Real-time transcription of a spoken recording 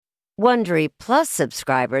Wondery Plus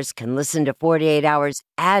subscribers can listen to 48 Hours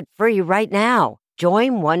ad-free right now.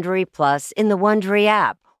 Join Wondery Plus in the Wondery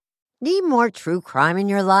app. Need more true crime in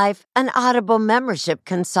your life? An Audible membership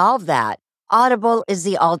can solve that. Audible is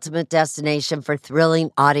the ultimate destination for thrilling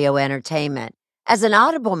audio entertainment. As an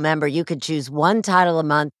Audible member, you can choose one title a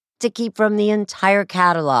month to keep from the entire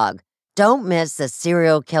catalog. Don't miss The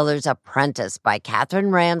Serial Killer's Apprentice by Katherine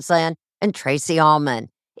Ramsland and Tracy Ullman.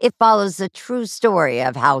 It follows the true story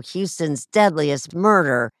of how Houston's deadliest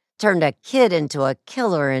murder turned a kid into a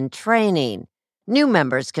killer in training. New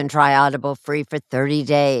members can try Audible free for 30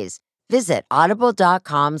 days. Visit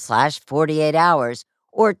audible.com/48 hours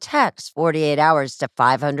or text 48 hours to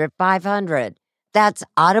 500-500. That's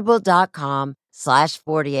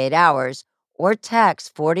audible.com/48 hours or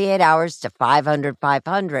text 48 hours to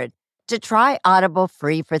 500-500 to try Audible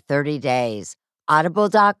free for 30 days.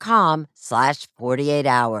 Audible.com/48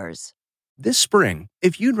 hours. This spring,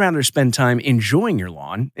 if you'd rather spend time enjoying your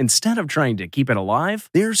lawn instead of trying to keep it alive,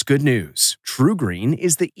 there's good news. True Green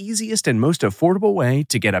is the easiest and most affordable way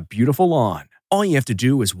to get a beautiful lawn. All you have to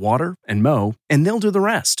do is water and mow, and they'll do the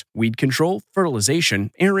rest. Weed control,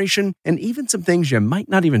 fertilization, aeration, and even some things you might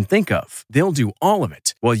not even think of. They'll do all of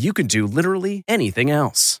it, while you can do literally anything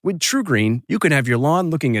else. With True Green, you can have your lawn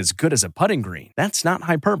looking as good as a putting green. That's not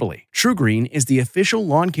hyperbole. True Green is the official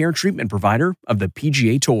lawn care treatment provider of the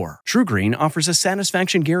PGA Tour. True Green offers a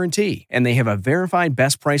satisfaction guarantee, and they have a verified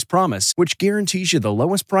best price promise, which guarantees you the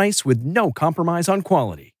lowest price with no compromise on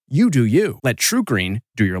quality. You do you. Let True Green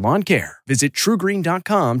do your lawn care. Visit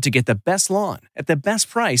TrueGreen.com to get the best lawn at the best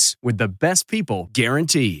price with the best people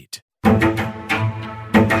guaranteed.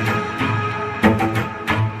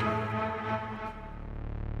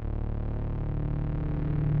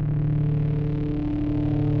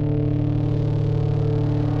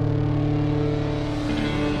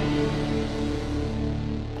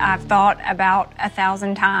 I've thought about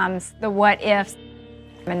 1,000 times the what ifs,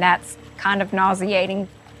 and that's kind of nauseating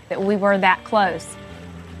that we were that close.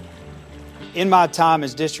 In my time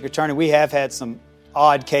as district attorney, we have had some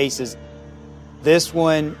odd cases. This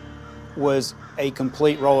one was a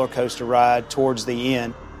complete roller coaster ride towards the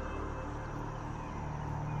end.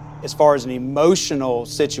 As far as an emotional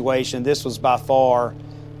situation, this was by far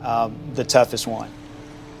the toughest one.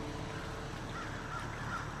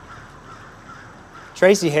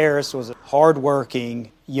 Tracy Harris was a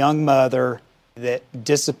hardworking young mother that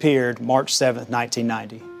disappeared March 7th,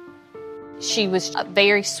 1990. She was a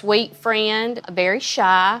very sweet friend, a very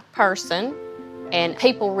shy person, and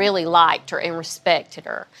people really liked her and respected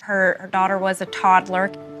her. Her daughter was a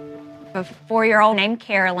toddler, a 4-year-old named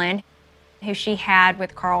Carolyn, who she had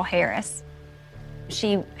with Carl Harris.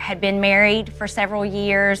 She had been married for several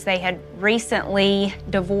years. They had recently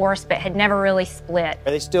divorced, but had never really split.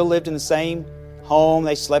 They still lived in the same home.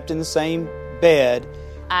 They slept in the same bed.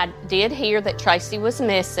 I did hear that Tracy was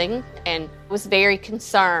missing and was very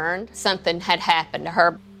concerned something had happened to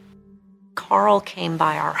her. Carl came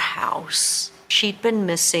by our house. She'd been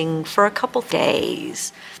missing for a couple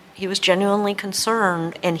days. He was genuinely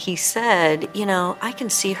concerned, and he said, you know, I can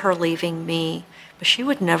see her leaving me, but she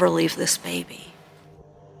would never leave this baby.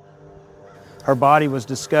 Her body was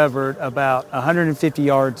discovered about 150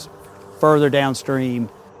 yards further downstream,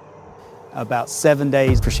 about 7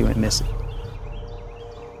 days before she went missing.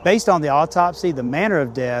 Based on the autopsy, the manner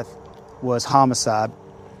of death was homicide.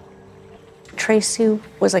 Tracy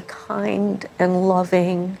was a kind and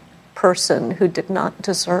loving person who did not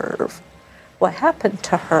deserve what happened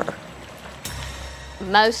to her.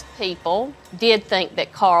 Most people did think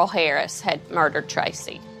that Carl Harris had murdered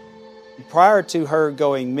Tracy. Prior to her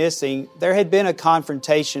going missing, there had been a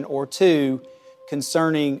confrontation or two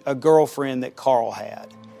concerning a girlfriend that Carl had.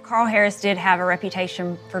 Carl Harris did have a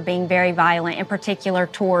reputation for being very violent, in particular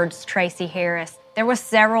towards Tracy Harris. There were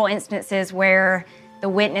several instances where the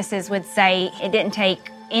witnesses would say it didn't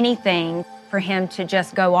take anything for him to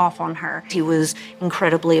just go off on her. He was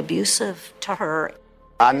incredibly abusive to her.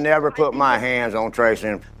 I never put my hands on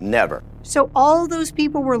Tracy, never. So all those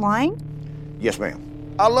people were lying? Yes, ma'am.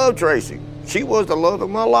 I love Tracy. She was the love of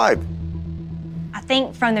my life. I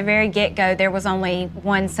think from the very get-go, there was only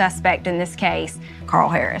one suspect in this case, Carl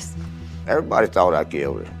Harris. Everybody thought I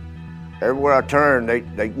killed her. Everywhere I turned, you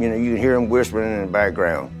could hear them whispering in the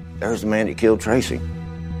background. There's the man that killed Tracy.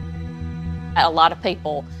 A lot of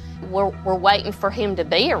people were waiting for him to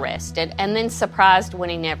be arrested and then surprised when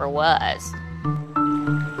he never was.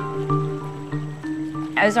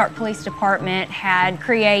 Ozark Police Department had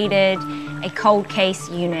created a cold case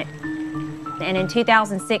unit. And in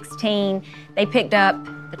 2016, they picked up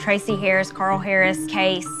the Tracy Harris, Carl Harris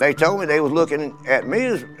case. They told me they was looking at me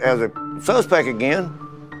as a suspect again,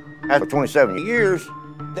 After 27 years.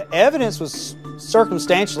 The evidence was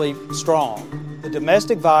circumstantially strong. The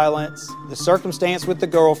domestic violence, the circumstance with the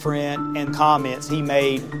girlfriend, and comments he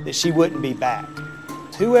made that she wouldn't be back.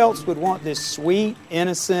 Who else would want this sweet,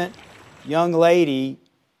 innocent young lady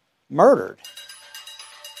murdered?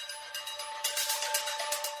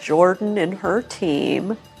 Jordan and her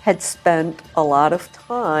team had spent a lot of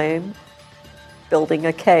time building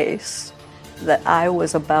a case that I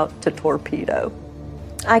was about to torpedo.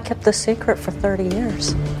 I kept the secret for 30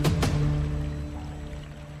 years.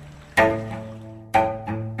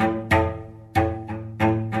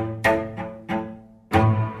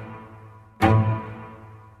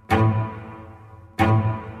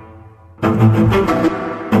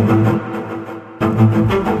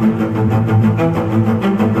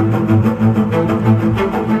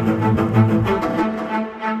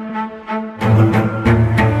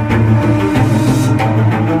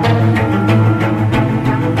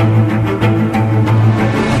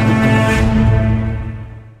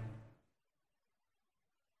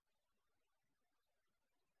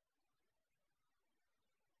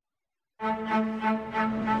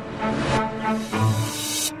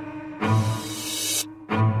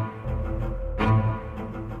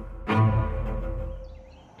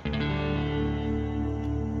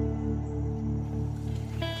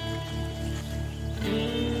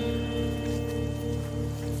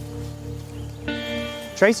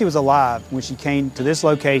 Tracy was alive when she came to this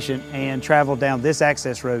location and traveled down this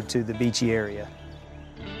access road to the Beachy area.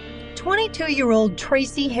 22-year-old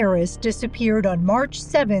Tracy Harris disappeared on March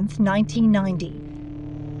 7, 1990.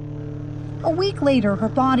 A week later, her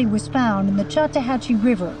body was found in the Chattahoochee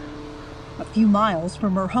River, a few miles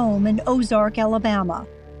from her home in Ozark, Alabama.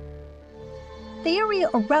 The area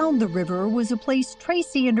around the river was a place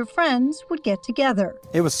Tracy and her friends would get together.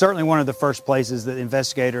 It was certainly one of the first places that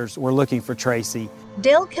investigators were looking for Tracy.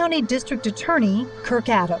 Dale County District Attorney Kirk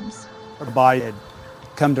Adams. Her body had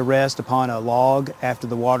come to rest upon a log after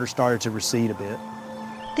the water started to recede a bit.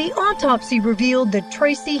 The autopsy revealed that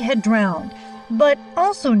Tracy had drowned, but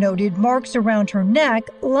also noted marks around her neck,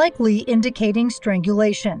 likely indicating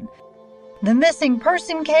strangulation. The missing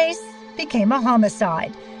person case became a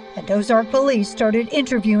homicide, and Ozark police started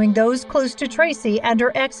interviewing those close to Tracy and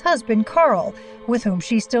her ex-husband, Carl, with whom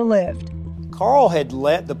she still lived. Carl had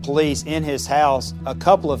let the police in his house a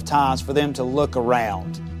couple of times for them to look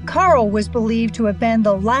around. Carl was believed to have been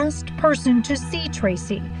the last person to see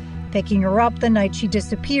Tracy, picking her up the night she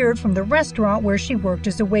disappeared from the restaurant where she worked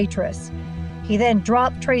as a waitress. He then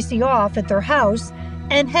dropped Tracy off at their house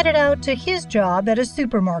and headed out to his job at a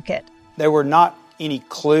supermarket. There were not any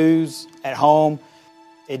clues at home.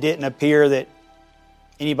 It didn't appear that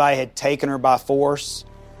anybody had taken her by force.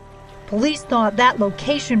 Police thought that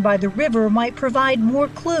location by the river might provide more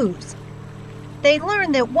clues. They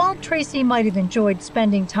learned that while Tracy might have enjoyed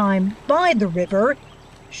spending time by the river,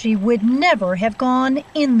 she would never have gone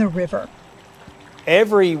in the river.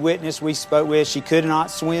 Every witness we spoke with, she could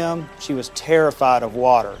not swim. She was terrified of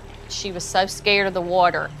water. She was so scared of the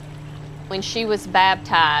water. When she was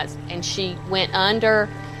baptized and she went under,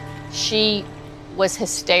 she was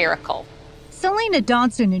hysterical. Selena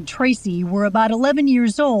Dodson and Tracy were about 11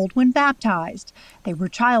 years old when baptized. They were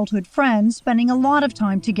childhood friends, spending a lot of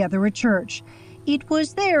time together at church. It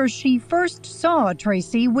was there she first saw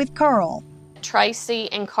Tracy with Carl.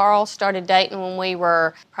 Tracy and Carl started dating when we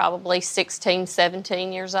were probably 16,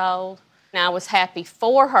 17 years old. And I was happy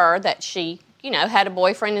for her that she, had a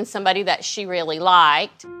boyfriend and somebody that she really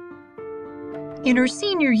liked. In her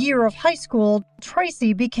senior year of high school,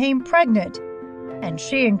 Tracy became pregnant, and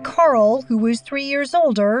she and Carl, who was 3 years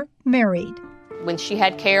older, married. When she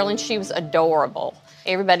had Carolyn, she was adorable.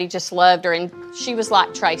 Everybody just loved her, and she was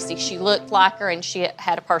like Tracy. She looked like her, and she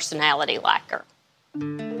had a personality like her.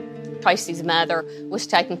 Tracy's mother was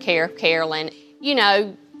taking care of Carolyn.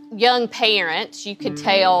 Young parents, you could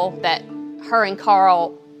tell that her and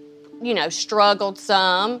Carl, struggled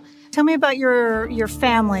some. Tell me about your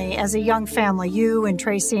family as a young family, you and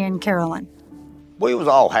Tracy and Carolyn. We was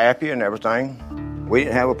all happy and everything. We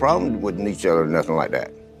didn't have a problem with each other or nothing like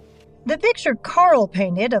that. The picture Carl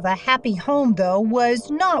painted of a happy home, though, was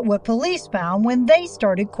not what police found when they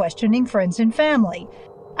started questioning friends and family.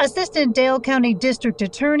 Assistant Dale County District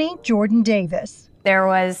Attorney Jordan Davis. There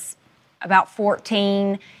was about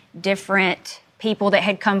 14 different people that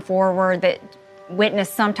had come forward that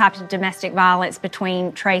witnessed some type of domestic violence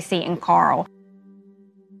between Tracy and Carl.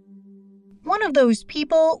 One of those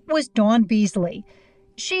people was Dawn Beasley.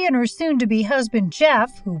 She and her soon-to-be husband,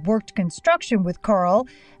 Jeff, who worked construction with Carl,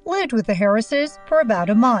 lived with the Harrises for about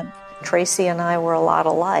a month. Tracy and I were a lot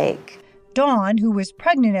alike. Dawn, who was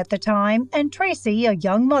pregnant at the time, and Tracy, a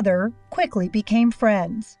young mother, quickly became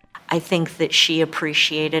friends. I think that she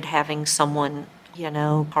appreciated having someone,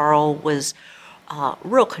 Carl was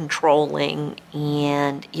real controlling,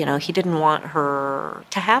 and, he didn't want her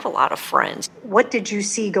to have a lot of friends. What did you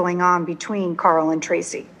see going on between Carl and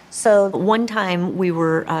Tracy? So one time we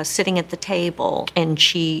were sitting at the table, and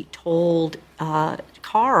she told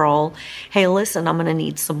Carl, hey, listen, I'm going to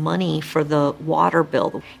need some money for the water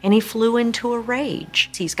bill. And he flew into a rage.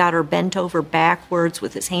 He's got her bent over backwards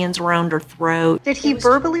with his hands around her throat. Did he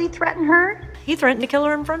verbally threaten her? He threatened to kill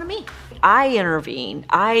her in front of me. I intervened.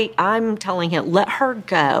 I'm telling him, let her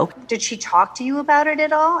go. Did she talk to you about it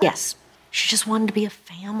at all? Yes. She just wanted to be a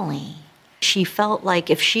family. She felt like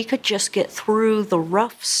if she could just get through the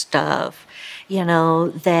rough stuff,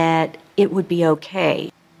 that it would be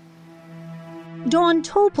okay. Dawn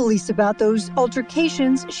told police about those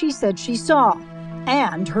altercations she said she saw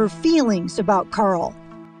and her feelings about Carl.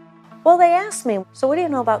 Well, they asked me, so what do you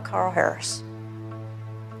know about Carl Harris?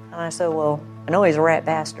 And I said, well, I know he's a rat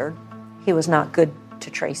bastard. He was not good to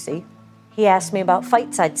Tracy. He asked me about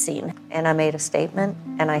fights I'd seen, and I made a statement,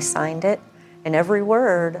 and I signed it, and every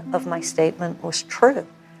word of my statement was true.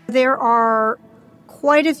 There are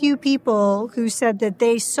quite a few people who said that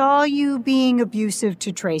they saw you being abusive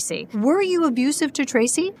to Tracy. Were you abusive to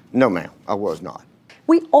Tracy? No, ma'am, I was not.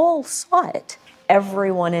 We all saw it.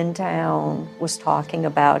 Everyone in town was talking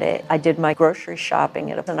about it. I did my grocery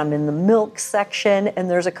shopping, and I'm in the milk section, and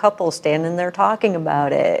there's a couple standing there talking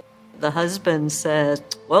about it. The husband said,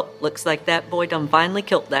 well, looks like that boy done finally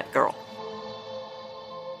killed that girl.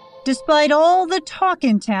 Despite all the talk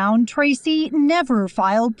in town, Tracy never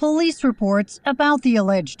filed police reports about the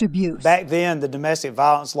alleged abuse. Back then, the domestic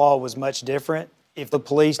violence law was much different. If the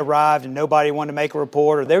police arrived and nobody wanted to make a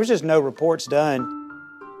report, or there was just no reports done.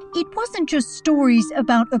 It wasn't just stories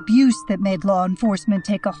about abuse that made law enforcement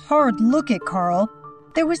take a hard look at Carl.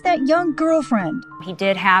 There was that young girlfriend. He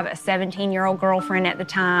did have a 17-year-old girlfriend at the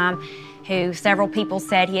time who several people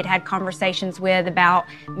said he had had conversations with about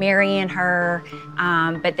marrying her,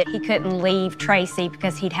 but that he couldn't leave Tracy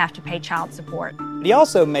because he'd have to pay child support. He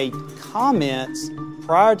also made comments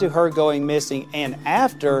prior to her going missing and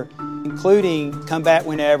after, including, come back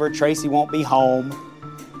whenever, Tracy won't be home.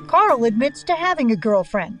 Carl admits to having a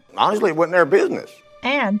girlfriend. Honestly, it wasn't their business.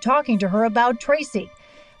 And talking to her about Tracy,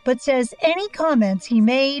 but says any comments he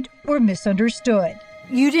made were misunderstood.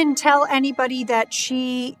 You didn't tell anybody that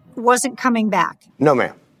she wasn't coming back? No,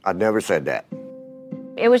 ma'am. I never said that.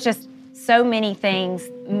 It was just so many things,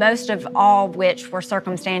 most of all which were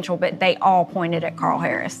circumstantial, but they all pointed at Carl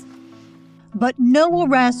Harris. But no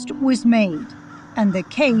arrest was made, and the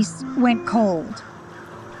case went cold.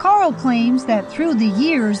 Carl claims that through the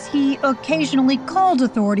years, he occasionally called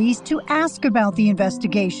authorities to ask about the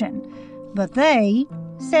investigation, but they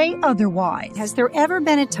say otherwise. Has there ever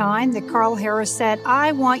been a time that Carl Harris said,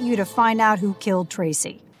 I want you to find out who killed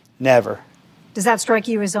Tracy? Never. Does that strike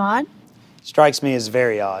you as odd? Strikes me as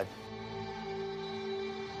very odd.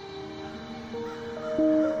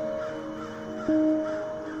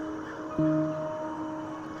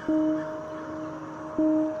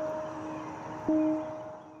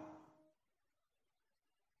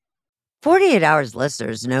 "48 Hours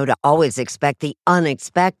listeners know to always expect the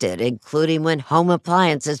unexpected, including when home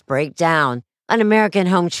appliances break down. An American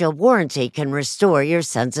Home Shield warranty can restore your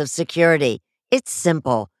sense of security. It's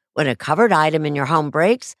simple. When a covered item in your home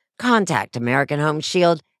breaks, contact American Home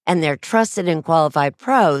Shield, and their trusted and qualified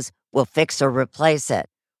pros will fix or replace it.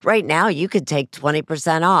 Right now, you could take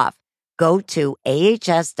 20% off. Go to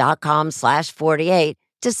ahs.com/48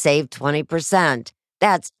 to save 20%.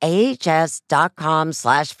 That's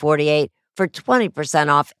ahs.com/48 for 20%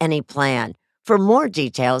 off any plan. For more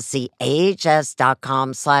details, see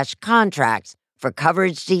ahs.com/contracts for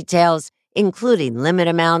coverage details, including limit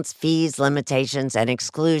amounts, fees, limitations, and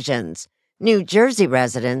exclusions. New Jersey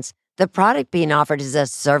residents, the product being offered is a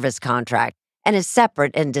service contract and is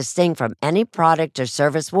separate and distinct from any product or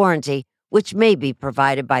service warranty which may be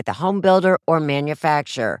provided by the home builder or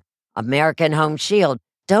manufacturer. American Home Shield.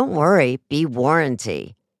 Don't worry, be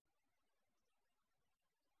warranty.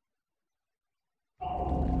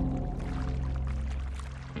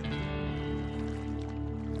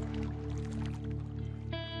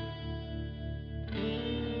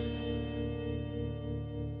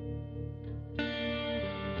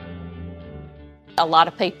 A lot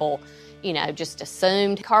of people, just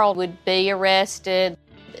assumed Carl would be arrested,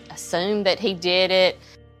 assumed that he did it,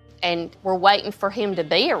 and were waiting for him to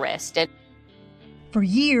be arrested. For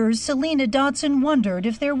years, Selena Dodson wondered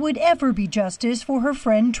if there would ever be justice for her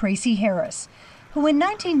friend Tracy Harris, who in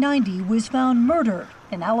 1990 was found murdered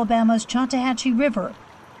in Alabama's Chattahoochee River.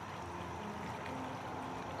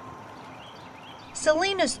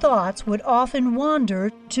 Selena's thoughts would often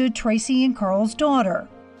wander to Tracy and Carl's daughter.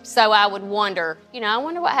 So I would wonder, I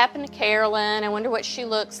wonder what happened to Carolyn. I wonder what she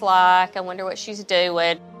looks like. I wonder what she's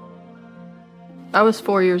doing. I was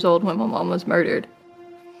 4 years old when my mom was murdered.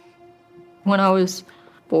 When I was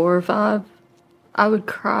 4 or 5, I would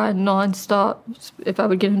cry nonstop if I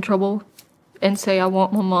would get in trouble and say, I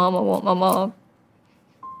want my mom, I want my mom.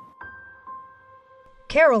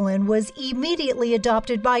 Carolyn was immediately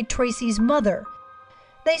adopted by Tracy's mother.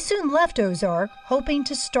 They soon left Ozark, hoping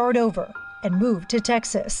to start over, and moved to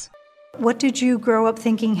Texas. What did you grow up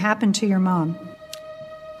thinking happened to your mom?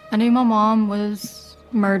 I knew my mom was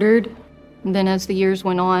murdered. And then as the years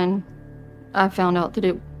went on, I found out that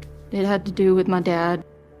it had to do with my dad.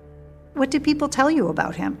 What did people tell you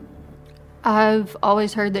about him? I've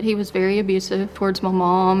always heard that he was very abusive towards my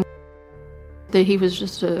mom, that he was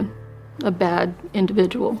just a bad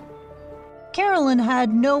individual. Carolyn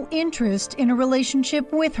had no interest in a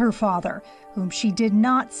relationship with her father, whom she did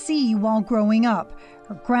not see while growing up.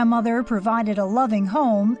 Her grandmother provided a loving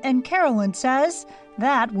home, and Carolyn says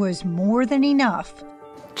that was more than enough.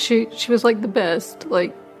 She was like the best.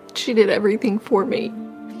 Like, she did everything for me.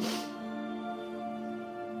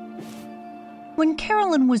 When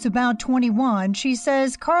Carolyn was about 21, she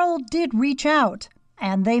says Carl did reach out,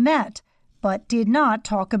 and they met, but did not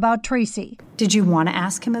talk about Tracy. Did you want to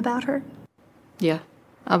ask him about her? Yeah,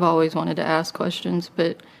 I've always wanted to ask questions,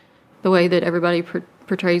 but the way that everybody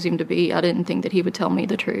portrays him to be, I didn't think that he would tell me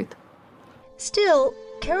the truth. Still,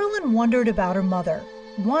 Carolyn wondered about her mother,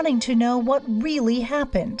 wanting to know what really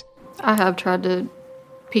happened. I have tried to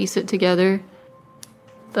piece it together.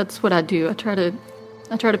 That's what I do. I try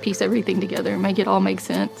to piece everything together and make it all make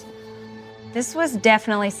sense. This was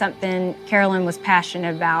definitely something Carolyn was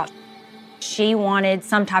passionate about. She wanted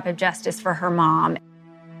some type of justice for her mom.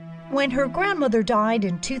 When her grandmother died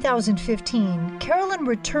in 2015, Carolyn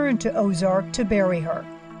returned to Ozark to bury her,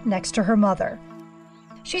 next to her mother.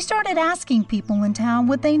 She started asking people in town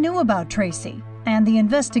what they knew about Tracy and the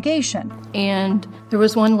investigation. And there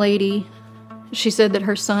was one lady, she said that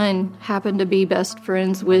her son happened to be best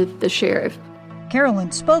friends with the sheriff.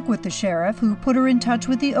 Carolyn spoke with the sheriff, who put her in touch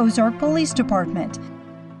with the Ozark Police Department.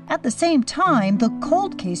 At the same time, the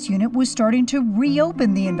cold case unit was starting to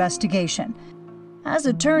reopen the investigation. As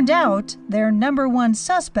it turned out, their number one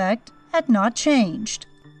suspect had not changed.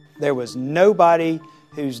 There was nobody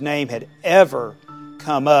whose name had ever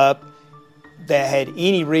come up that had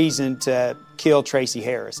any reason to kill Tracy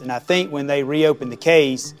Harris. And I think when they reopened the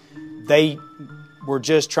case, they were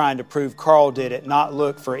just trying to prove Carl did it, not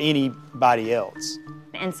look for anybody else.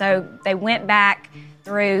 And so they went back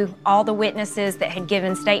through all the witnesses that had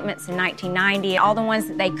given statements in 1990, all the ones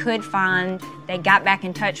that they could find, they got back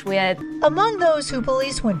in touch with. Among those who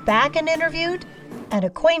police went back and interviewed, an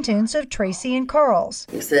acquaintance of Tracy and Carl's.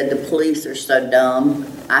 He said the police are so dumb,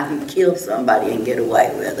 I can kill somebody and get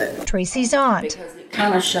away with it. Tracy's aunt. Because it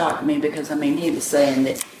kind of shocked me because, he was saying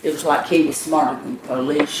that it was like he was smarter than the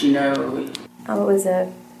police, I was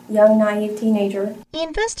a young, naive teenager.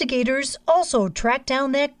 Investigators also tracked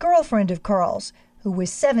down that girlfriend of Carl's, who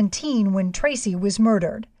was 17 when Tracy was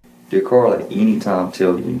murdered. Did Carl at any time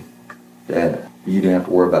tell you that you didn't have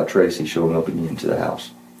to worry about Tracy showing up again to the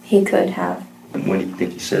house? He could have. And when do you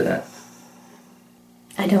think he said that?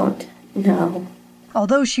 I don't know.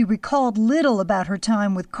 Although she recalled little about her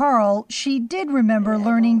time with Carl, she did remember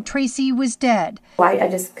learning Tracy was dead. I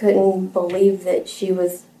just couldn't believe that she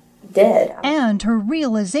was dead. And her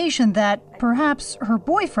realization that perhaps her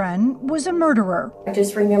boyfriend was a murderer. I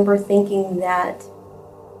just remember thinking that,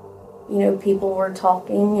 people were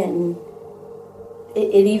talking, and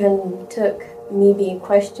it even took me being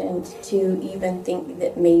questioned to even think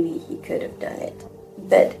that maybe he could have done it.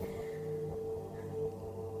 But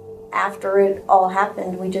after it all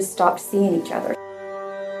happened, we just stopped seeing each other.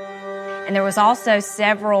 And there was also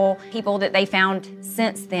several people that they found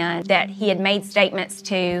since then that he had made statements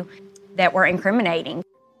to that were incriminating.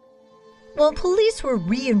 While police were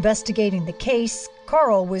reinvestigating the case,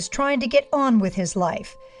 Carl was trying to get on with his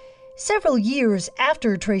life. Several years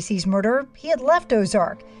after Tracy's murder, he had left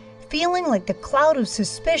Ozark, feeling like the cloud of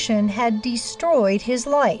suspicion had destroyed his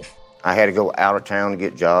life. I had to go out of town to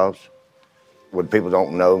get jobs when people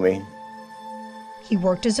don't know me. He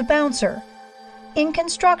worked as a bouncer, in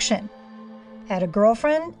construction, had a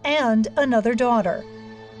girlfriend and another daughter.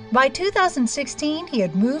 By 2016, he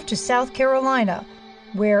had moved to South Carolina,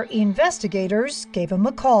 where investigators gave him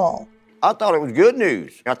a call. I thought it was good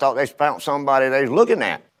news. I thought they found somebody they was looking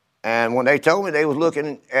at. And when they told me they was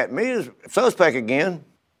looking at me as a suspect again,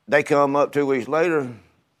 They come up 2 weeks later,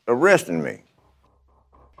 arresting me.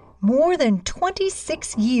 More than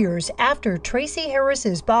 26 years after Tracy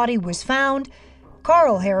Harris's body was found,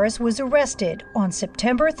 Carl Harris was arrested on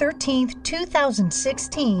September 13,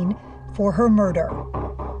 2016, for her murder.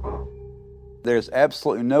 There's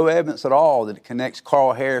absolutely no evidence at all that it connects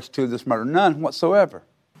Carl Harris to this murder, none whatsoever.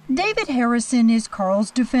 David Harrison is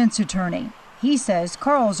Carl's defense attorney. He says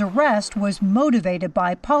Carl's arrest was motivated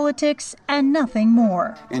by politics and nothing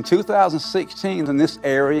more. In 2016, in this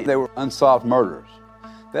area, there were unsolved murders.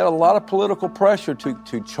 They had a lot of political pressure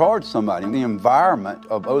to charge somebody. The environment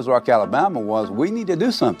of Ozark, Alabama was, we need to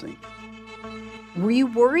do something. Were you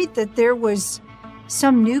worried that there was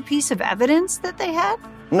some new piece of evidence that they had?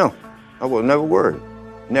 No, I was never worried.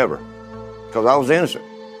 Never. Because I was innocent.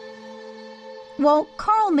 While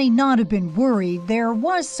Carl may not have been worried, there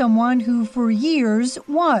was someone who for years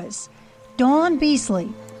was. Dawn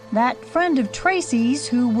Beasley, that friend of Tracy's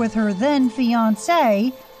who, with her then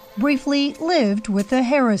fiancé, briefly lived with the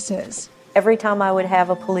Harrises. Every time I would have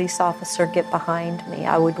a police officer get behind me,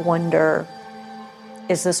 I would wonder,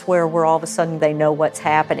 is this where all of a sudden they know what's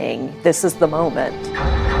happening? This is the moment.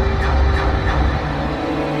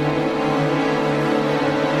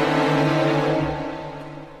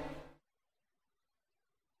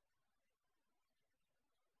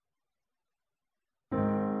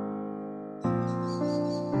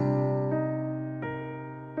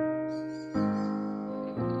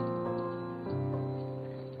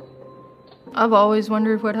 I've always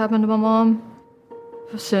wondered what happened to my mom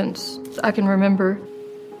since I can remember.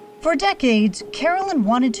 For decades, Carolyn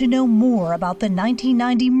wanted to know more about the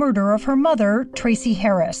 1990 murder of her mother, Tracy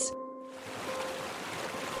Harris.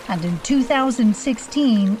 And in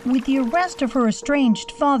 2016, with the arrest of her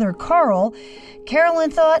estranged father, Carl,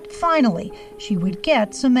 Carolyn thought finally she would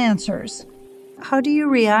get some answers. How do you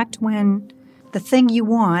react when the thing you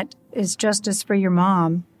want is justice for your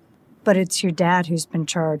mom, but it's your dad who's been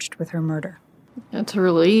charged with her murder? It's a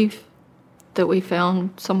relief that we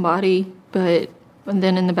found somebody, but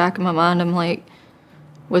then in the back of my mind, I'm like,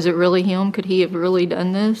 was it really him? Could he have really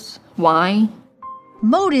done this? Why?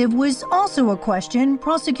 Motive was also a question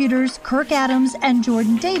prosecutors Kirk Adams and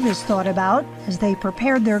Jordan Davis thought about as they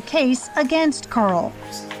prepared their case against Carl.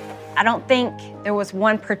 I don't think there was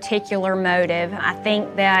one particular motive. I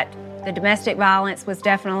think that the domestic violence was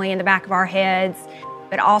definitely in the back of our heads,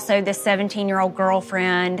 but also this 17-year-old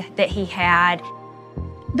girlfriend that he had.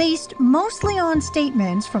 Based mostly on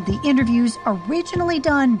statements from the interviews originally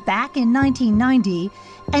done back in 1990,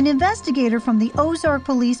 an investigator from the Ozark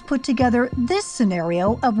Police put together this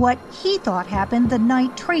scenario of what he thought happened the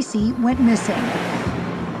night Tracy went missing.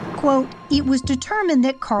 Quote, it was determined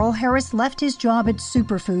that Carl Harris left his job at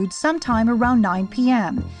Superfoods sometime around 9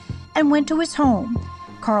 p.m. and went to his home.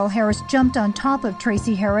 Carl Harris jumped on top of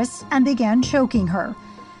Tracy Harris and began choking her.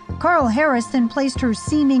 Carl Harris then placed her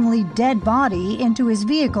seemingly dead body into his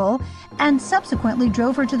vehicle and subsequently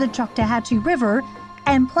drove her to the Choctawhatchee River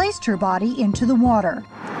and placed her body into the water.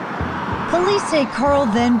 Police say Carl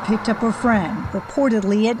then picked up a friend,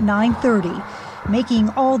 reportedly at 9:30. Making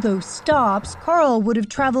all those stops, Carl would have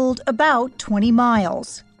traveled about 20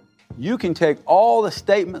 miles. You can take all the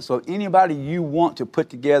statements of anybody you want to put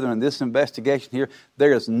together in this investigation here.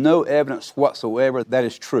 There is no evidence whatsoever that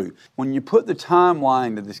is true. When you put the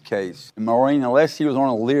timeline to this case, Maureen, unless he was on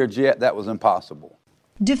a Learjet, that was impossible.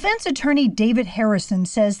 Defense attorney David Harrison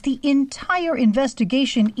says the entire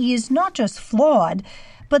investigation is not just flawed,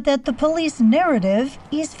 but that the police narrative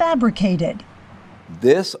is fabricated.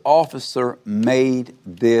 This officer made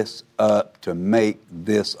this up to make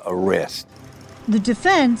this arrest. The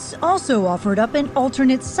defense also offered up an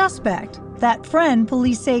alternate suspect, that friend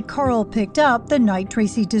police say Carl picked up the night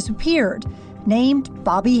Tracy disappeared, named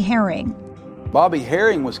Bobby Herring. Bobby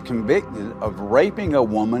Herring was convicted of raping a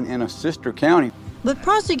woman in a sister county. But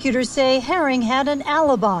prosecutors say Herring had an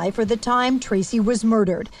alibi for the time Tracy was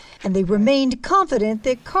murdered, and they remained confident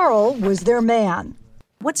that Carl was their man.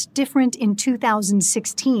 What's different in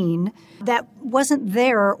 2016 that wasn't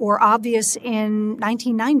there or obvious in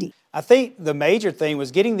 1990? I think the major thing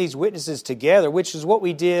was getting these witnesses together, which is what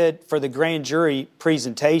we did for the grand jury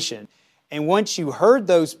presentation. And once you heard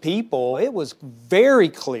those people, it was very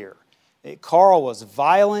clear that Carl was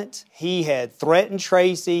violent. He had threatened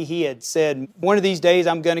Tracy. He had said, one of these days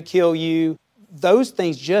I'm going to kill you. Those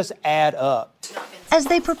things just add up. As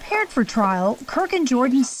they prepared for trial, Kirk and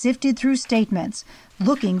Jordan sifted through statements,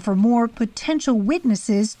 looking for more potential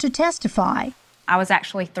witnesses to testify. I was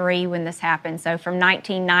actually 3 when this happened, so from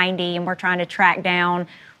 1990, and we're trying to track down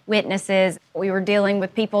witnesses. We were dealing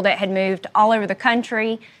with people that had moved all over the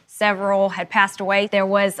country. Several had passed away. There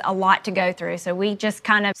was a lot to go through. So we just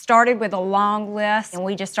kind of started with a long list, and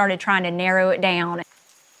we just started trying to narrow it down.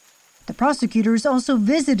 The prosecutors also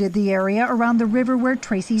visited the area around the river where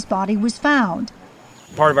Tracy's body was found.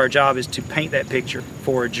 Part of our job is to paint that picture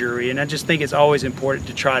for a jury, and I just think it's always important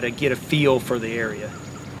to try to get a feel for the area.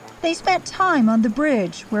 They spent time on the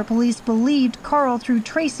bridge where police believed Carl threw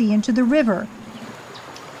Tracy into the river.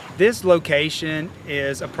 This location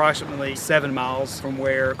is approximately 7 miles from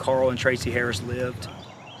where Carl and Tracy Harris lived.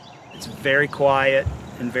 It's very quiet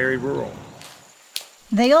and very rural.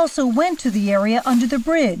 They also went to the area under the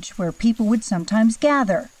bridge where people would sometimes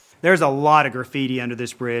gather. There's a lot of graffiti under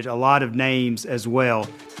this bridge, a lot of names as well.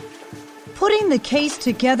 Putting the case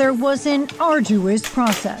together was an arduous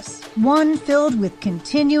process, one filled with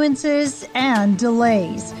continuances and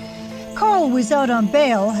delays. Carl was out on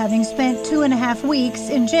bail, having spent 2.5 weeks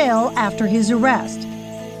in jail after his arrest.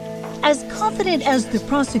 As confident as the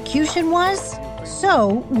prosecution was,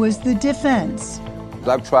 so was the defense.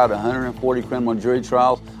 I've tried 140 criminal jury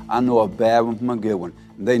trials. I know a bad one from a good one.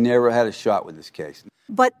 They never had a shot with this case.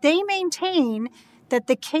 But they maintain that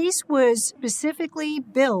the case was specifically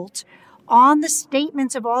built on the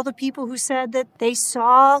statements of all the people who said that they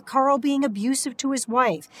saw Carl being abusive to his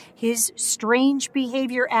wife, his strange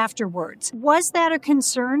behavior afterwards. Was that a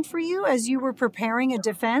concern for you as you were preparing a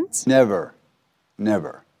defense? Never.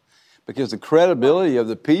 Because the credibility of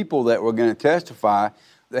the people that were going to testify,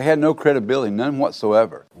 they had no credibility, none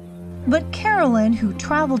whatsoever. But Carolyn, who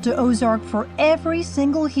traveled to Ozark for every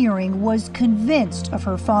single hearing, was convinced of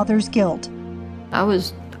her father's guilt. I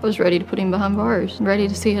was ready to put him behind bars, ready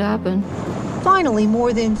to see it happen. Finally,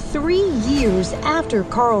 more than 3 years after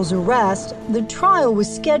Carl's arrest, the trial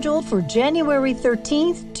was scheduled for January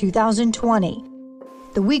 13th, 2020.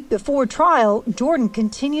 The week before trial, Jordan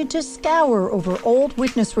continued to scour over old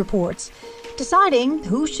witness reports, deciding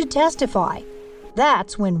who should testify.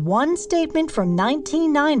 That's when one statement from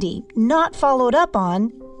 1990, not followed up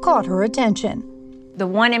on, caught her attention. The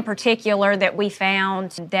one in particular that we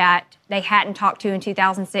found that they hadn't talked to in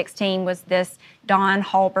 2016 was this Dawn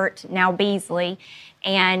Halbert, now Beasley,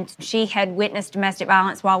 and she had witnessed domestic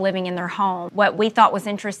violence while living in their home. What we thought was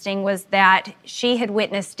interesting was that she had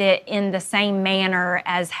witnessed it in the same manner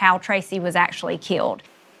as how Tracy was actually killed.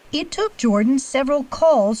 It took Jordan several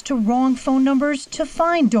calls to wrong phone numbers to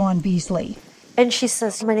find Dawn Beasley. And she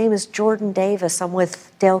says, my name is Jordan Davis. I'm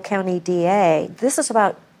with Dale County DA. This is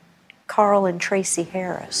about Carl and Tracy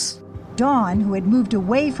Harris. Dawn, who had moved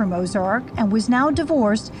away from Ozark and was now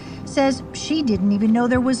divorced, says she didn't even know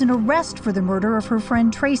there was an arrest for the murder of her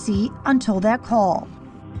friend Tracy until that call.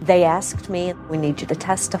 They asked me, we need you to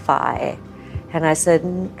testify. And I said,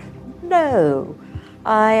 no,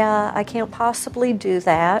 I can't possibly do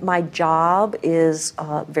that. My job is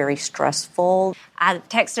very stressful. I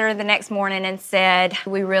texted her the next morning and said,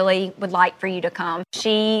 we really would like for you to come.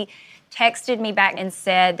 She texted me back and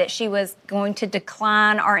said that she was going to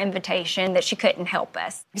decline our invitation, that she couldn't help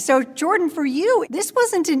us. So, Jordan, for you, this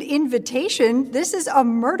wasn't an invitation. This is a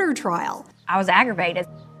murder trial. I was aggravated.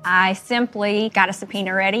 I simply got a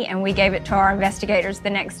subpoena ready, and we gave it to our investigators the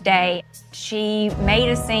next day. She made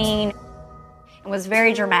a scene. It was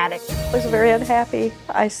very dramatic. I was very unhappy.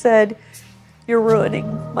 I said, you're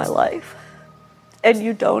ruining my life, and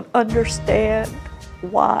you don't understand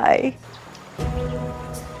why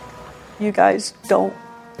you guys don't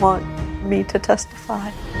want me to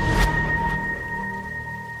testify.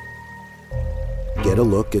 Get a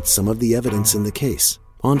look at some of the evidence in the case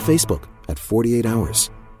on Facebook at 48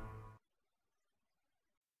 Hours.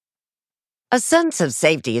 A sense of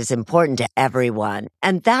safety is important to everyone,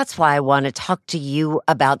 and that's why I want to talk to you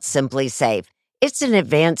about Simply Safe. It's an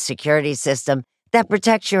advanced security system that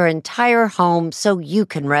protects your entire home so you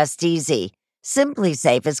can rest easy. Simply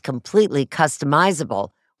Safe is completely customizable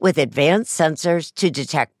with advanced sensors to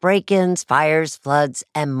detect break-ins, fires, floods,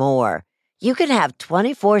 and more. You can have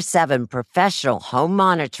 24/7 professional home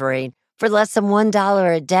monitoring for less than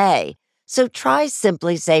 $1 a day. So try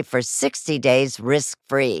Simply Safe for 60 days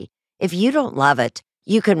risk-free. If you don't love it,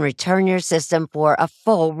 you can return your system for a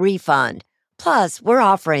full refund. Plus, we're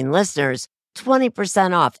offering listeners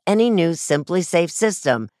 20% off any new Simply Safe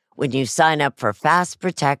system when you sign up for Fast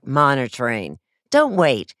Protect monitoring. Don't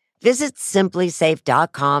wait. Visit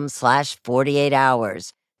simplysafe.com/48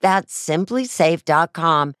 hours. That's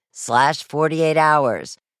simplysafe.com/48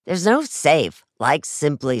 hours. There's no safe like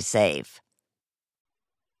Simply Safe.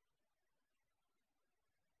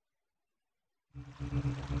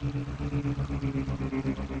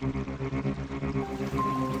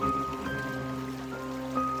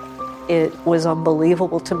 It was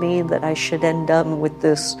unbelievable to me that I should end up with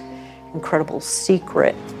this incredible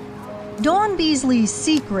secret. Dawn Beasley's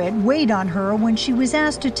secret weighed on her when she was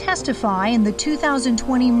asked to testify in the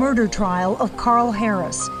 2020 murder trial of Carl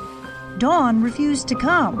Harris. Dawn refused to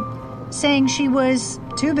come, saying she was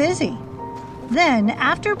too busy. Then,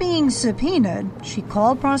 after being subpoenaed, she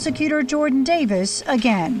called prosecutor Jordan Davis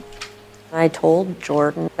again. I told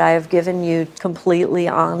Jordan, I have given you completely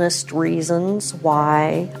honest reasons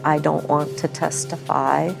why I don't want to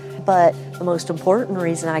testify, but the most important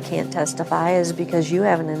reason I can't testify is because you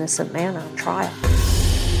have an innocent man on trial.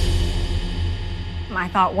 I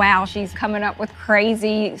thought, wow, she's coming up with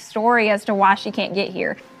crazy story as to why she can't get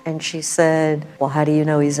here. And she said, well, how do you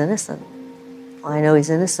know he's innocent? Well, I know he's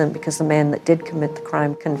innocent because the man that did commit the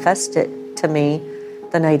crime confessed it to me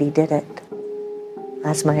the night he did it.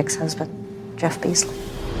 That's my ex-husband, Jeff Beasley.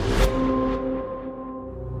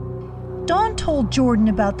 Dawn told Jordan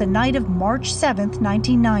about the night of March 7th,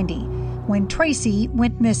 1990, when Tracy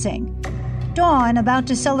went missing. Dawn, about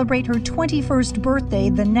to celebrate her 21st birthday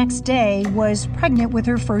the next day, was pregnant with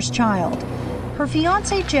her first child. Her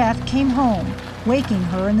fiancé, Jeff, came home, waking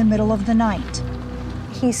her in the middle of the night.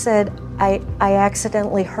 He said, I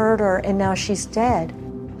accidentally hurt her and now she's dead.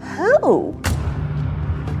 Who?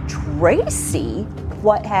 Tracy?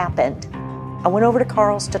 What happened? I went over to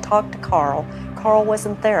Carl's to talk to Carl. Carl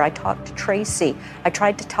wasn't there. I talked to Tracy. I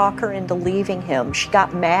tried to talk her into leaving him. She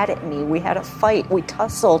got mad at me. We had a fight. We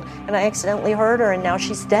tussled, and I accidentally hurt her, and now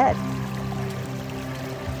she's dead.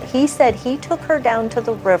 He said he took her down to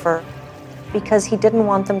the river because he didn't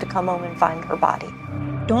want them to come home and find her body.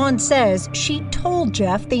 Dawn says she told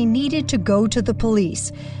Jeff they needed to go to the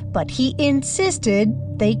police, but he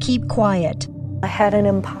insisted they keep quiet. I had an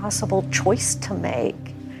impossible choice to make,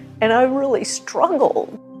 and I really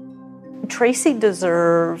struggled. Tracy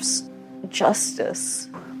deserves justice,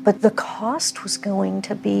 but the cost was going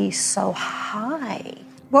to be so high.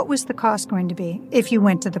 What was the cost going to be if you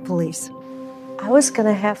went to the police? I was going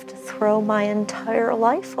to have to throw my entire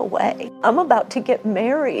life away. I'm about to get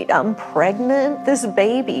married. I'm pregnant. This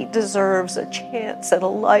baby deserves a chance at a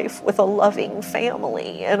life with a loving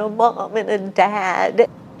family and a mom and a dad.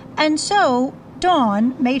 And so,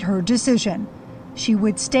 Dawn made her decision. She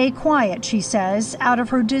would stay quiet, she says, out of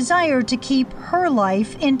her desire to keep her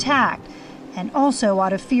life intact, and also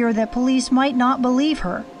out of fear that police might not believe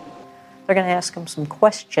her. They're going to ask him some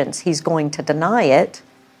questions. He's going to deny it.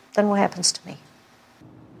 Then what happens to me?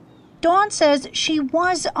 Dawn says she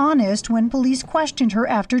was honest when police questioned her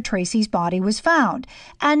after Tracy's body was found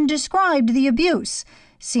and described the abuse,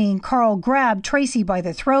 seeing Carl grab Tracy by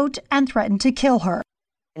the throat and threaten to kill her.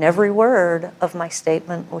 And every word of my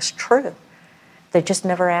statement was true. They just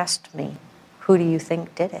never asked me, who do you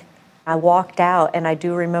think did it? I walked out, and I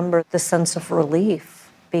do remember the sense of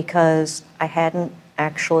relief because I hadn't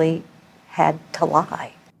actually had to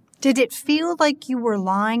lie. Did it feel like you were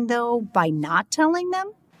lying, though, by not telling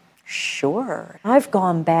them? Sure. I've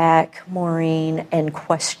gone back, Maureen, and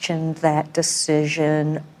questioned that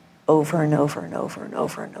decision over and over and over and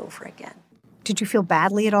over and over again. Did you feel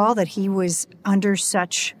badly at all that he was under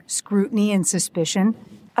such scrutiny and suspicion?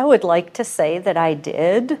 I would like to say that I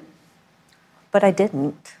did, but I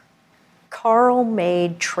didn't. Carl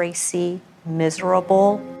made Tracy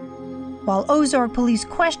miserable. While Ozark police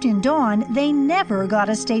questioned Dawn, they never got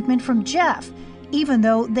a statement from Jeff, even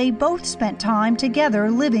though they both spent time together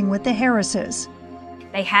living with the Harrises.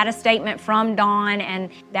 They had a statement from Dawn, and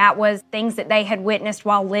that was things that they had witnessed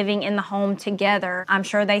while living in the home together. I'm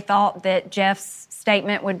sure they thought that Jeff's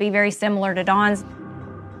statement would be very similar to Dawn's.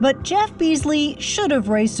 But Jeff Beasley should have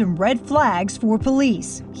raised some red flags for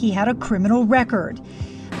police. He had a criminal record.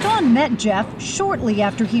 Dawn met Jeff shortly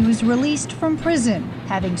after he was released from prison,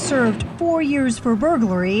 having served 4 years for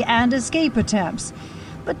burglary and escape attempts.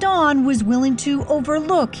 But Dawn was willing to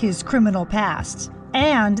overlook his criminal past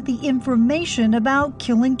and the information about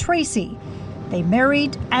killing Tracy. They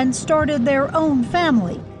married and started their own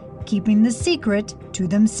family, keeping the secret to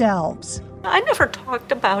themselves. I never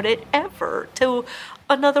talked about it ever to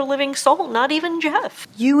another living soul, not even Jeff.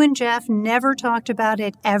 You and Jeff never talked about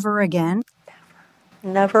it ever again?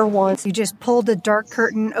 Never once. You just pulled the dark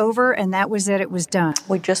curtain over and that was it, it was done.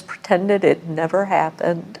 We just pretended it never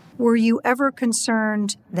happened. Were you ever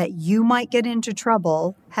concerned that you might get into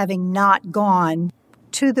trouble having not gone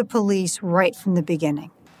to the police right from the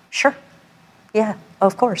beginning? Sure. Yeah,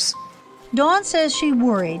 of course. Dawn says she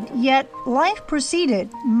worried, yet life proceeded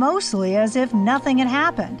mostly as if nothing had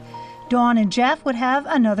happened. Dawn and Jeff would have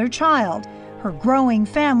another child. Her growing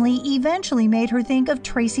family eventually made her think of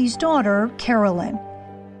Tracy's daughter, Carolyn.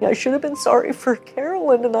 I should have been sorry for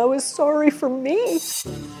Carolyn, and I was sorry for me.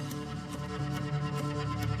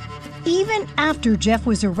 Even after Jeff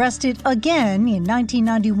was arrested again in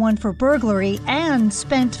 1991 for burglary and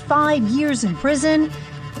spent 5 years in prison,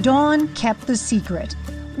 Dawn kept the secret,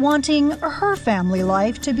 wanting her family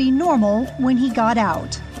life to be normal when he got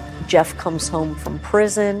out. Jeff comes home from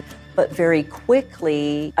prison, but very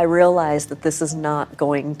quickly I realized that this is not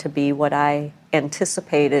going to be what I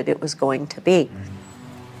anticipated it was going to be.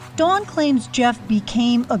 Dawn claims Jeff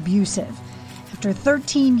became abusive. After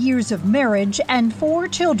 13 years of marriage and 4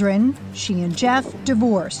 children, she and Jeff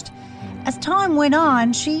divorced. As time went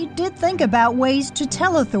on, she did think about ways to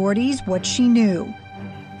tell authorities what she knew.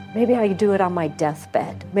 Maybe I do it on my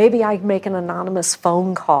deathbed. Maybe I make an anonymous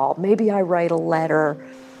phone call. Maybe I write a letter.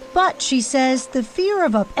 But she says the fear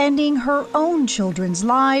of upending her own children's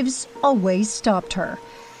lives always stopped her.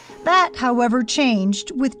 That, however,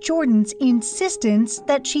 changed with Jordan's insistence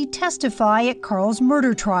that she testify at Carl's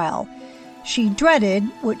murder trial. She dreaded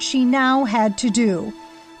what she now had to do,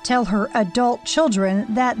 tell her adult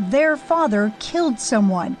children that their father killed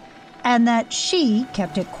someone and that she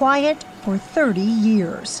kept it quiet for 30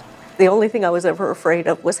 years. The only thing I was ever afraid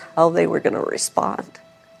of was how they were going to respond.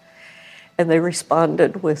 And they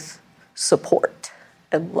responded with support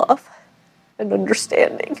and love and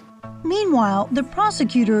understanding. Meanwhile, the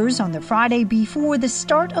prosecutors on the Friday before the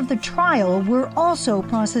start of the trial were also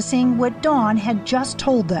processing what Dawn had just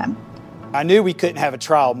told them. I knew we couldn't have a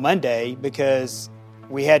trial Monday because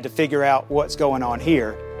we had to figure out what's going on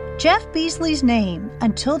here. Jeff Beasley's name,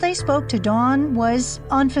 until they spoke to Dawn, was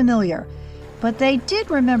unfamiliar. But they did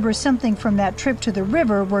remember something from that trip to the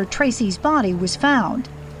river where Tracy's body was found.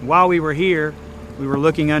 While we were here, we were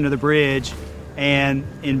looking under the bridge, and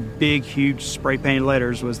in big, huge spray-painted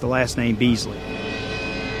letters was the last name Beasley.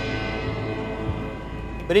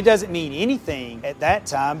 But it doesn't mean anything at that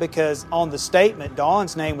time because on the statement,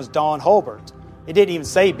 Dawn's name was Dawn Holbert. It didn't even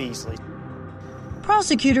say Beasley.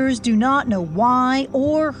 Prosecutors do not know why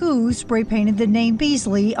or who spray-painted the name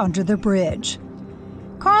Beasley under the bridge.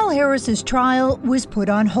 Carl Harris's trial was put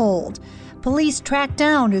on hold. Police tracked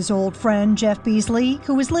down his old friend Jeff Beasley,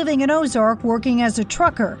 who was living in Ozark working as a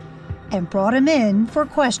trucker, and brought him in for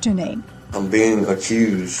questioning. I'm being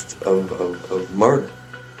accused of murder,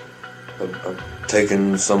 of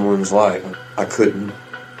taking someone's life. I couldn't,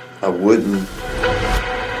 I wouldn't.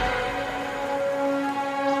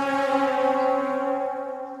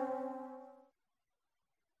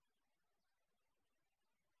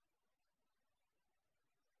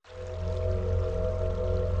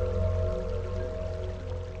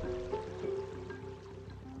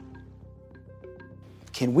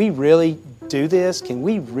 Can we really do this? Can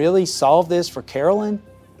we really solve this for Carolyn?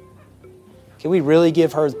 Can we really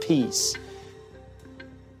give her peace?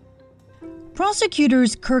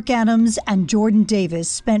 Prosecutors Kirk Adams and Jordan Davis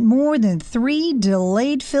spent more than 3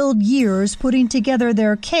 delayed-filled years putting together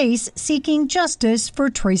their case seeking justice for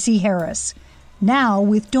Tracy Harris. Now,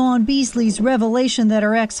 with Dawn Beasley's revelation that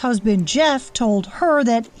her ex-husband Jeff told her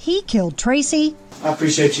that he killed Tracy, I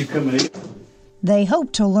appreciate you coming in. They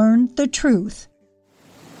hope to learn the truth.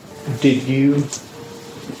 Did you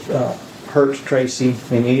hurt Tracy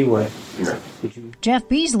in any way? No. Jeff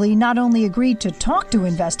Beasley not only agreed to talk to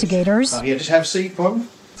investigators, Yeah, just have a seat for me.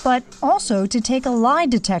 but also to take a lie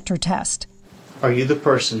detector test. Are you the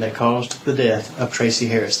person that caused the death of Tracy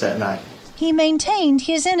Harris that night? He maintained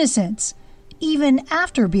his innocence, even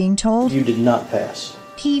after being told You did not pass.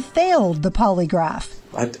 he failed the polygraph.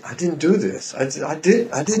 I didn't do this. I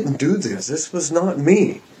didn't do this. This was not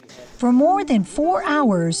me. For more than 4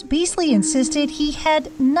 hours, Beasley insisted he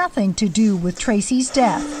had nothing to do with Tracy's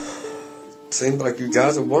death. It seemed like you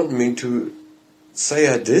guys are wanting me to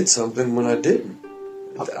say I did something when I didn't.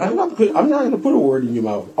 I'm not going to put a word in your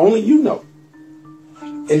mouth. Only you know.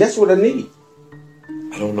 And that's what I need.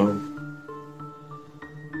 I don't know.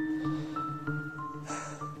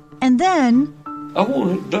 And then I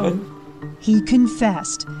want it done. he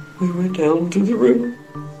confessed, We went down to the river.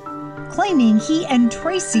 claiming he and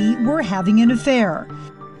Tracy were having an affair.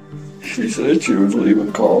 She said she was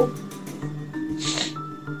leaving Carl.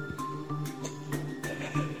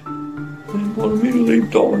 They wanted me to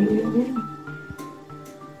leave Dawn, and I wouldn't.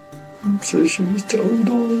 So she was telling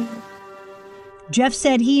Dawn. Jeff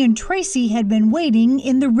said he and Tracy had been waiting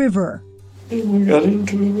in the river. And we got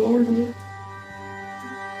into an argument.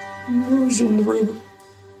 I was in the river.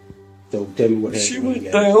 So tell me what happened. She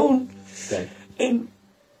went down Okay. and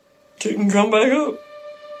didn't come back up.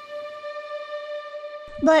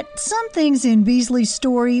 But some things in Beasley's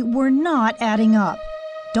story were not adding up.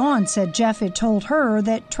 Dawn said Jeff had told her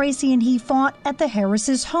that Tracy and he fought at the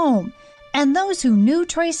Harris's home, and those who knew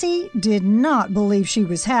Tracy did not believe she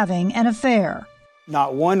was having an affair.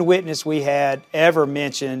 Not one witness we had ever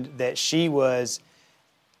mentioned that she was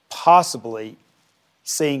possibly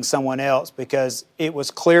seeing someone else, because it was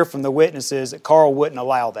clear from the witnesses that Carl wouldn't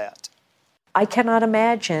allow that. I cannot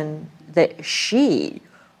imagine that she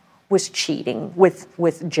was cheating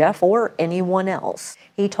with Jeff or anyone else.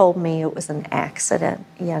 He told me it was an accident,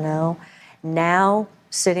 you know. Now,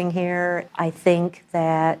 sitting here, I think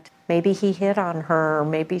that maybe he hit on her,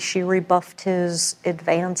 maybe she rebuffed his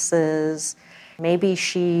advances, maybe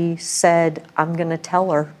she said, I'm going to tell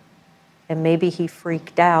her, and maybe he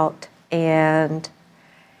freaked out and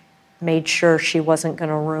made sure she wasn't going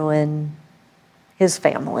to ruin his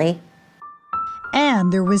family.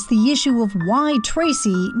 And there was the issue of why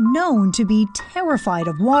Tracy, known to be terrified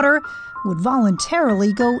of water, would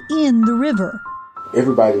voluntarily go in the river.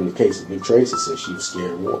 Everybody in the case that knew Tracy said she was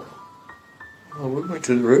scared of water. Well, we went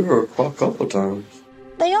to the river a couple times.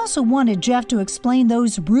 They also wanted Jeff to explain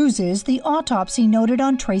those bruises the autopsy noted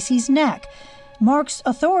on Tracy's neck. Mark's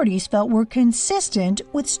authorities felt were consistent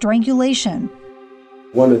with strangulation.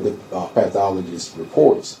 One of the pathologist's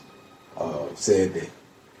reports said that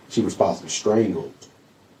she was possibly strangled.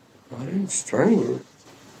 I didn't strangle her.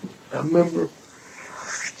 I remember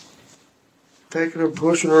taking her,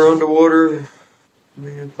 pushing her underwater. I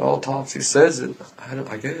mean, the autopsy says it.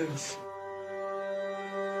 I guess.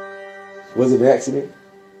 Was it an accident?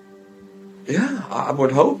 Yeah, I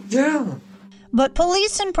would hope, yeah. But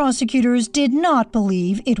police and prosecutors did not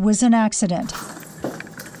believe it was an accident.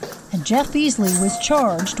 And Jeff Beasley was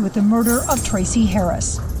charged with the murder of Tracy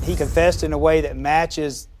Harris. He confessed in a way that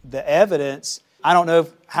matches the evidence. I don't know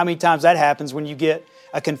how many times that happens when you get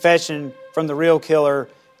a confession from the real killer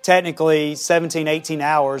technically 17, 18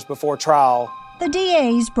 hours before trial. The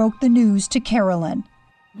DAs broke the news to Carolyn.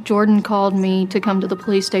 Jordan called me to come to the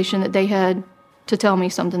police station that they had to tell me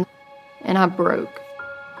something, and I broke.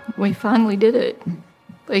 We finally did it.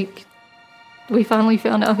 We finally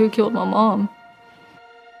found out who killed my mom.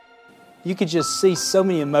 You could just see so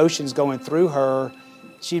many emotions going through her.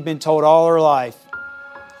 She'd been told all her life,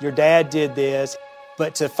 your dad did this,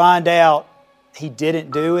 but to find out he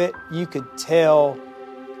didn't do it, you could tell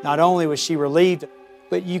not only was she relieved,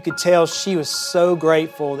 but you could tell she was so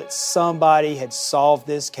grateful that somebody had solved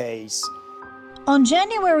this case. On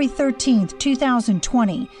January 13th,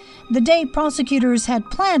 2020, the day prosecutors had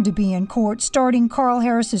planned to be in court starting Carl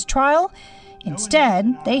Harris's trial,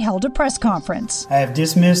 instead, they held a press conference. I have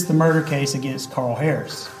dismissed the murder case against Carl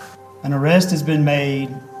Harris. An arrest has been made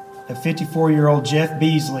of 54-year-old Jeff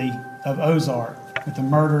Beasley of Ozark with the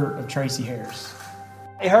murder of Tracy Harris.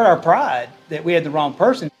 It hurt our pride that we had the wrong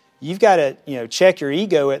person. You've got to, check your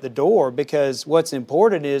ego at the door, because what's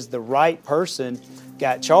important is the right person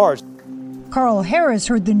got charged. Carl Harris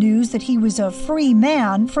heard the news that he was a free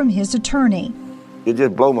man from his attorney. It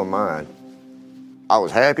just blew my mind. I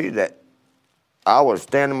was happy that I was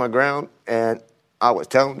standing my ground and I was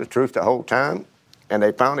telling the truth the whole time, and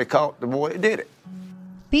they finally caught the boy that did it.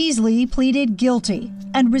 Beasley pleaded guilty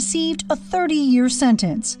and received a 30-year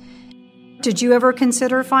sentence. Did you ever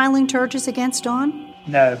consider filing charges against Dawn?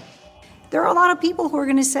 No. There are a lot of people who are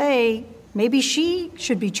going to say maybe she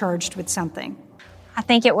should be charged with something. I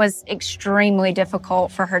think it was extremely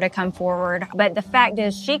difficult for her to come forward. But the fact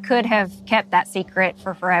is, she could have kept that secret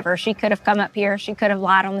for forever. She could have come up here. She could have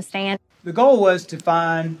lied on the stand. The goal was to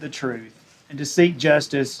find the truth and to seek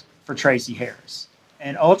justice for Tracy Harris.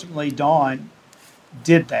 And ultimately, Dawn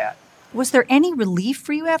did that. Was there any relief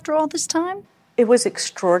for you after all this time? It was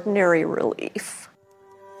extraordinary relief.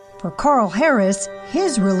 For Carl Harris,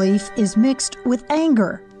 his relief is mixed with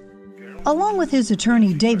anger. Along with his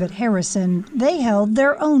attorney, David Harrison, they held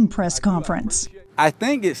their own press conference. I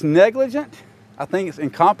think it's negligent. I think it's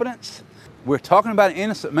incompetence. We're talking about an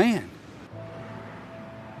innocent man.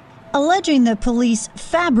 Alleging that police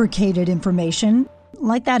fabricated information,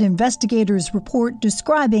 like that investigator's report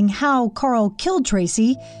describing how Carl killed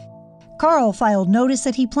Tracy, Carl filed notice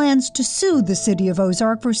that he plans to sue the city of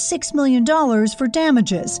Ozark for $6 million for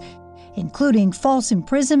damages, including false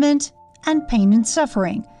imprisonment and pain and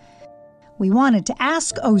suffering. We wanted to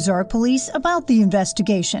ask Ozark police about the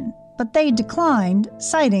investigation, but they declined,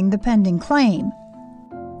 citing the pending claim.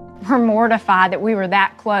 We're mortified that we were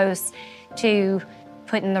that close to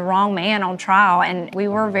putting the wrong man on trial, and we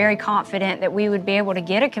were very confident that we would be able to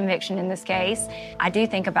get a conviction in this case. I do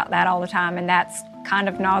think about that all the time, and that's kind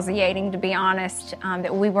of nauseating, to be honest,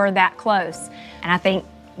 that we were that close. And I think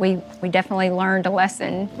we definitely learned a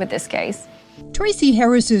lesson with this case. Tracy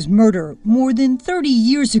Harris's murder more than 30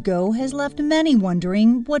 years ago has left many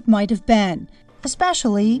wondering what might have been,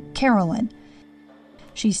 especially Carolyn.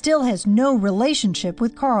 She still has no relationship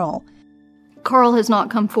with Carl. Carl has not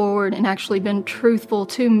come forward and actually been truthful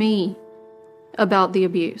to me about the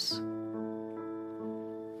abuse.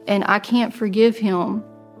 And I can't forgive him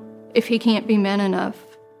if he can't be man enough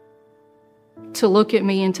to look at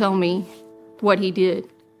me and tell me what he did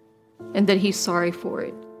and that he's sorry for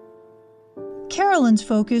it. Carolyn's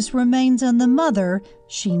focus remains on the mother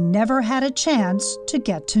she never had a chance to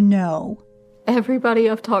get to know. Everybody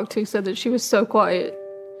I've talked to said that she was so quiet.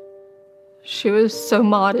 She was so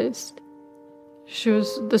modest. She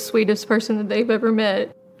was the sweetest person that they've ever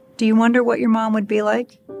met. Do you wonder what your mom would be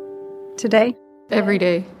like today? Every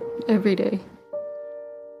day. Every day.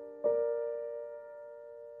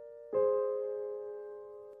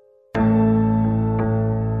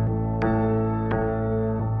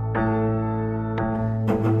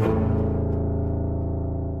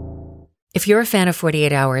 If you're a fan of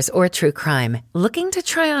 48 Hours or true crime, looking to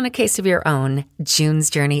try on a case of your own, June's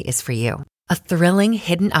Journey is for you. A thrilling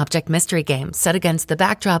hidden object mystery game set against the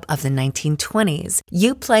backdrop of the 1920s.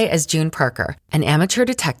 You play as June Parker, an amateur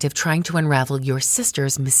detective trying to unravel your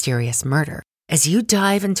sister's mysterious murder. As you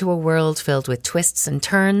dive into a world filled with twists and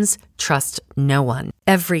turns, trust no one.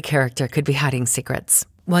 Every character could be hiding secrets.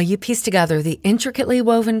 While you piece together the intricately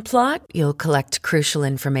woven plot, you'll collect crucial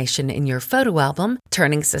information in your photo album,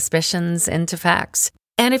 turning suspicions into facts.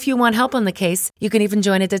 And if you want help on the case, you can even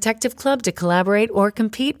join a detective club to collaborate or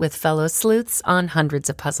compete with fellow sleuths on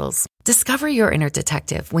hundreds of puzzles. Discover your inner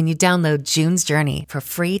detective when you download June's Journey for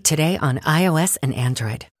free today on iOS and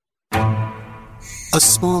Android. A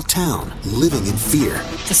small town living in fear.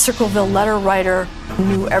 The Circleville letter writer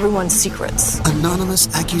knew everyone's secrets. Anonymous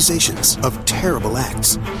accusations of terrible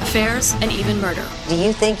acts. Affairs and even murder. Do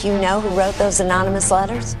you think you know who wrote those anonymous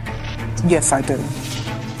letters? Yes, I do.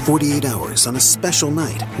 48 Hours on a special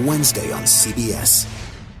night, Wednesday on CBS.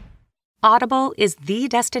 Audible is the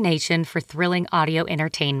destination for thrilling audio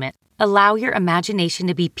entertainment. Allow your imagination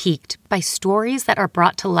to be piqued by stories that are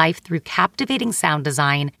brought to life through captivating sound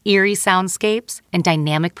design, eerie soundscapes, and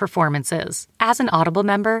dynamic performances. As an Audible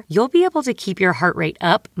member, you'll be able to keep your heart rate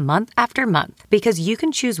up month after month because you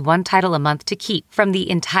can choose one title a month to keep from the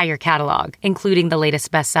entire catalog, including the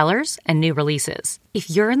latest bestsellers and new releases. If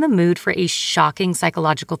you're in the mood for a shocking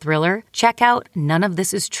psychological thriller, check out None of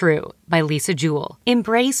This Is True by Lisa Jewell.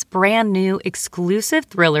 Embrace brand new, exclusive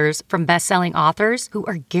thrillers from best-selling authors who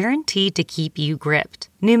are guaranteed to keep you gripped.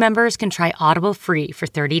 New members can try Audible free for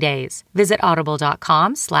 30 days. Visit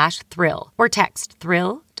audible.com/thrill or text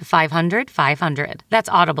thrill to 500-500. That's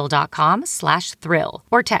audible.com/thrill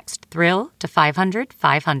or text thrill to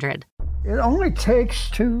 500-500. It only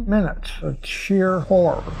takes 2 minutes of sheer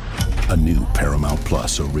horror. A new Paramount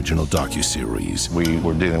Plus original docuseries. We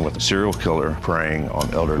were dealing with a serial killer preying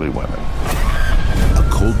on elderly women. A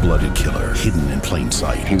cold-blooded killer hidden in plain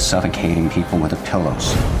sight. He's suffocating people with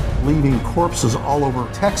pillows. Leaving corpses all over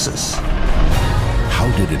Texas. How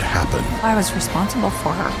did it happen? I was responsible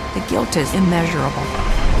for her. The guilt is immeasurable.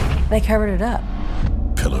 They covered it up.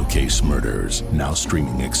 Pillowcase Murders, now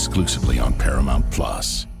streaming exclusively on Paramount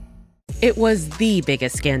Plus. It was the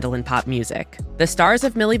biggest scandal in pop music. The stars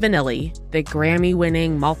of Milli Vanilli, the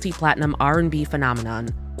Grammy-winning multi-platinum R&B phenomenon,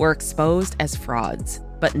 were exposed as frauds.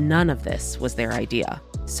 But none of this was their idea.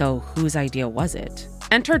 So whose idea was it?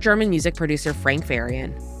 Enter German music producer Frank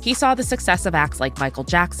Farian. He saw the success of acts like Michael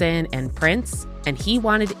Jackson and Prince, and he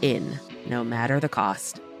wanted in, no matter the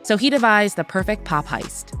cost. So he devised the perfect pop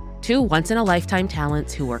heist. Two once-in-a-lifetime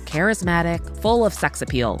talents who were charismatic, full of sex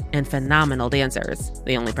appeal, and phenomenal dancers.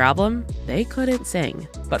 The only problem? They couldn't sing.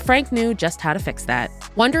 But Frank knew just how to fix that.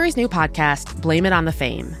 Wondery's new podcast, Blame It on the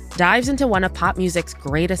Fame, dives into one of pop music's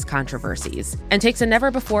greatest controversies and takes a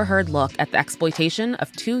never-before-heard look at the exploitation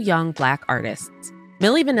of two young Black artists.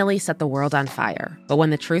 Milli Vanilli set the world on fire, but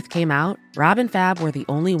when the truth came out, Rob and Fab were the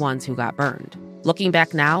only ones who got burned. Looking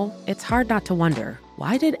back now, it's hard not to wonder,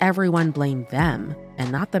 why did everyone blame them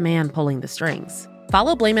and not the man pulling the strings?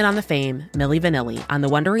 Follow Blame It on the Fame, Milli Vanilli, on the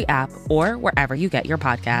Wondery app or wherever you get your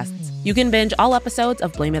podcasts. You can binge all episodes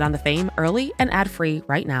of Blame It on the Fame early and ad-free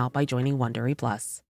right now by joining Wondery Plus.